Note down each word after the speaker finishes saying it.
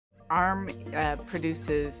ARM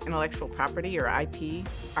produces intellectual property, or IP,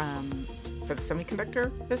 for the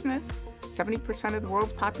semiconductor business. 70% of the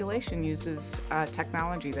world's population uses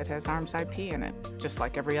technology that has ARM's IP in it. Just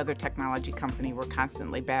like every other technology company, we're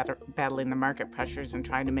constantly battling the market pressures and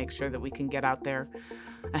trying to make sure that we can get out there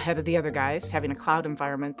ahead of the other guys. Having a cloud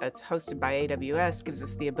environment that's hosted by AWS gives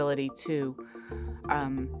us the ability to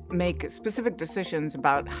make specific decisions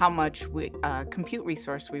about how much compute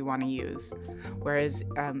resource we want to use. Whereas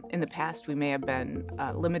in the past, we may have been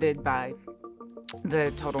limited by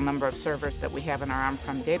the total number of servers that we have in our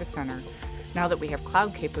on-prem data center. Now that we have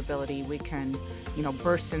cloud capability, we can,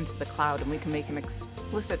 burst into the cloud, and we can make an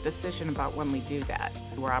explicit decision about when we do that.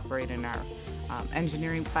 We're operating our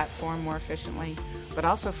engineering platform more efficiently, but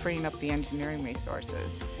also freeing up the engineering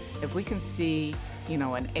resources. If we can see,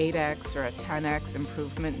 an 8x or a 10x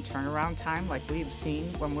improvement in turnaround time, like we've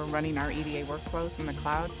seen when we're running our EDA workflows in the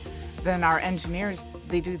cloud, then our engineers,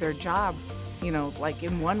 they do their job, like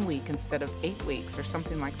in 1 week instead of 8 weeks or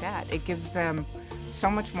something like that. It gives them so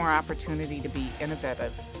much more opportunity to be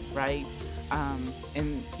innovative, right?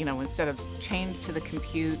 Instead of chained to the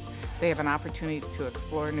compute, they have an opportunity to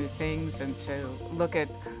explore new things and to look at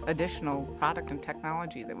additional product and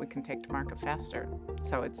technology that we can take to market faster.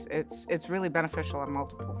 So it's really beneficial on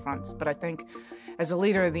multiple fronts. But I think as a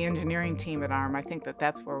leader of the engineering team at ARM, I think that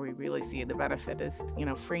that's where we really see the benefit is,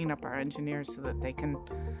 freeing up our engineers so that they can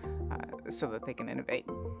innovate.